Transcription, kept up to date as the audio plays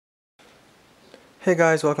Hey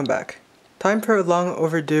guys, welcome back. Time for a long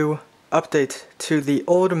overdue update to the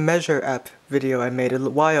old Measure app video I made a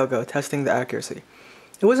while ago testing the accuracy.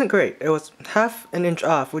 It wasn't great. It was half an inch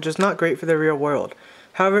off, which is not great for the real world.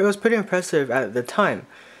 However, it was pretty impressive at the time.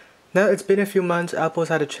 Now that it's been a few months, Apple's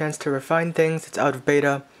had a chance to refine things. It's out of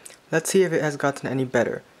beta. Let's see if it has gotten any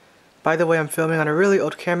better. By the way, I'm filming on a really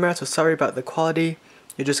old camera, so sorry about the quality.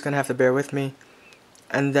 You're just gonna have to bear with me.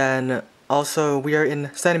 And then also, we are in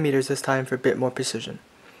centimeters this time for a bit more precision.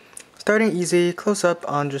 Starting easy, close up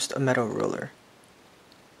on just a metal ruler.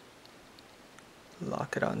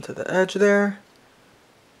 Lock it onto the edge there.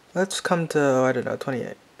 Let's come to, I don't know,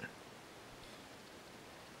 28.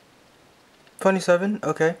 27,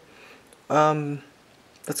 okay.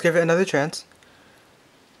 Let's give it another chance.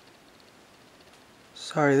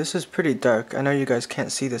 Sorry, this is pretty dark. I know you guys can't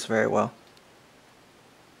see this very well.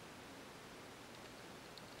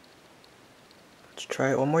 Let's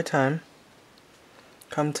try it one more time.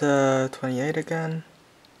 Come to 28 again.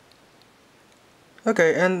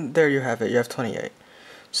 Okay, and there you have it. You have 28.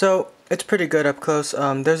 So, it's pretty good up close.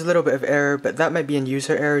 There's a little bit of error, but that might be in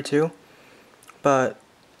user error too. But,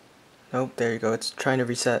 nope, there you go. It's trying to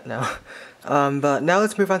reset now. But now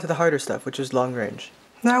let's move on to the harder stuff, which is long range.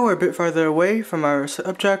 Now we're a bit farther away from our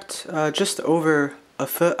subject. Just over a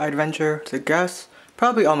foot, I'd venture to guess.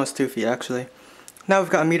 Probably almost 2 feet, actually. Now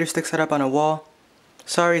we've got a meter stick set up on a wall.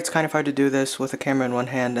 Sorry, it's kind of hard to do this with the camera in one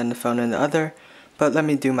hand and the phone in the other, but let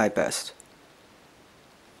me do my best.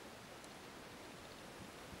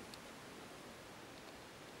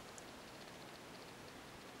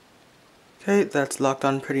 Okay, that's locked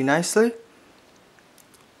on pretty nicely.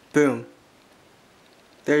 Boom.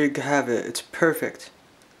 There you have it. It's perfect.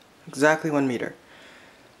 Exactly 1 meter.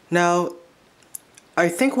 Now, I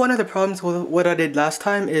think one of the problems with what I did last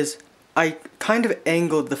time is I kind of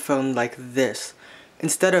angled the phone like this,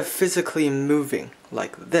 instead of physically moving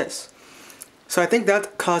like this. So I think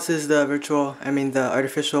that causes the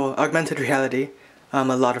artificial augmented reality a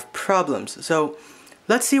lot of problems. So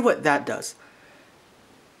let's see what that does.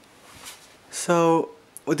 So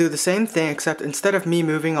we'll do the same thing, except instead of me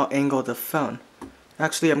moving, I'll angle the phone.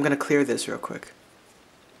 Actually, I'm gonna clear this real quick.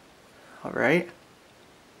 Alright.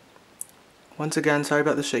 Once again, sorry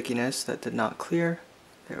about the shakiness. That did not clear.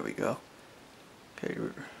 There we go.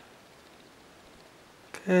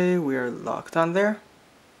 Okay, we are locked on there.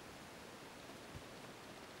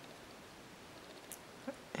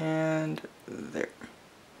 And there.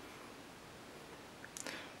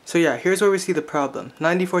 So yeah, here's where we see the problem.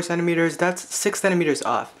 94 centimeters, that's 6 centimeters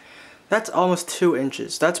off. That's almost 2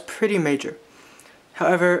 inches. That's pretty major.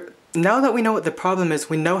 However, now that we know what the problem is,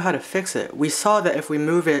 we know how to fix it. We saw that if we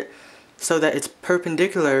move it so that it's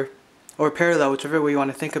perpendicular or parallel, whichever way you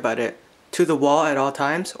want to think about it, to the wall at all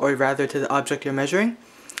times, or rather to the object you're measuring,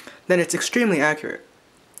 then it's extremely accurate.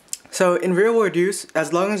 So in real world use,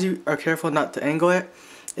 as long as you are careful not to angle it,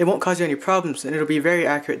 it won't cause you any problems, and it'll be very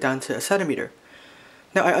accurate down to a centimeter.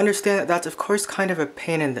 Now I understand that that's of course kind of a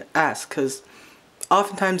pain in the ass, because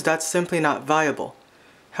oftentimes that's simply not viable.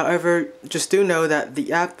 However, just do know that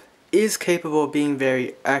the app is capable of being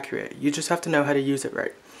very accurate. You just have to know how to use it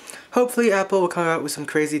right. Hopefully Apple will come out with some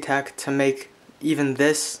crazy tech to make even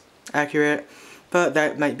this accurate, but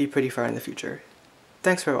that might be pretty far in the future.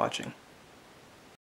 Thanks for watching.